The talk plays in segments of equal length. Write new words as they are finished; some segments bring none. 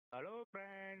Hello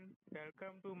friends,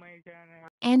 welcome to my channel.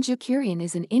 Anju Kurian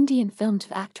is an Indian film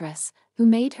actress who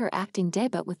made her acting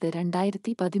debut with the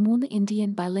 2013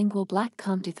 Indian bilingual black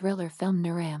comedy thriller film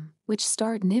Niram, which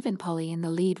starred Nivin Pauly in the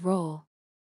lead role.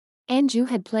 Anju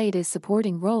had played a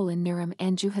supporting role in Niram.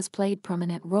 Anju has played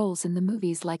prominent roles in the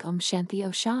movies like Shanti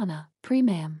Oshana,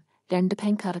 Premam,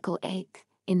 Rendapenkadakal Ek.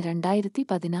 In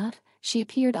 2016, she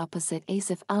appeared opposite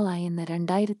Asif Ali in the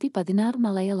 2016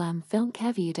 Malayalam film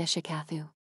Kaviyudeshakathu.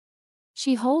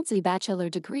 She holds a bachelor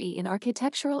degree in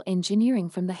architectural engineering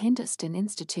from the Hindustan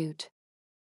Institute.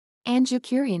 Anju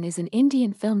Kurian is an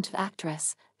Indian film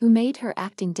actress who made her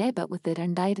acting debut with the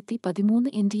 2013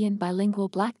 Indian bilingual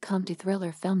black comedy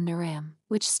thriller film Niram,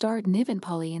 which starred Nivin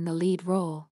Pauly in the lead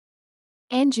role.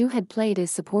 Anju had played a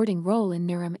supporting role in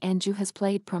Niram. Anju has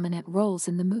played prominent roles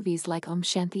in the movies like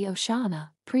Shanti Oshana,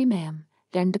 Premam,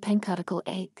 Rendapenkadakal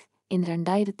Ek. In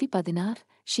 2016,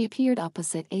 she appeared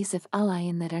opposite Asif Ali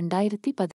in the 2016